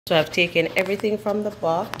So I've taken everything from the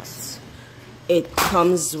box. It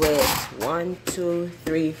comes with 1, 2,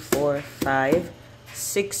 3, 4, 5,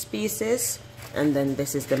 6 pieces, and then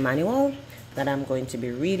this is the manual that I'm going to be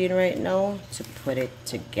reading right now to put it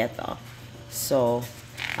together. So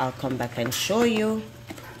I'll come back and show you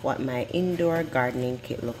what my indoor gardening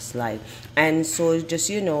kit looks like. And so just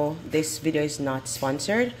so you know, this video is not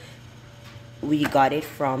sponsored. We got it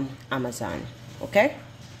from Amazon. Okay,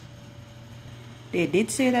 they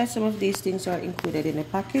did say that some of these things are included in the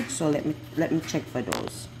package, so let me check for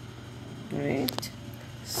those. All right,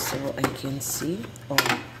 so I can see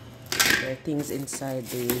there are things inside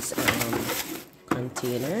these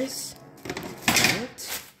containers,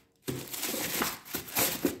 right?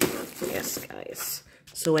 Yes guys,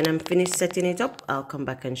 so when I'm finished setting it up, I'll come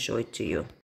back and show it to you.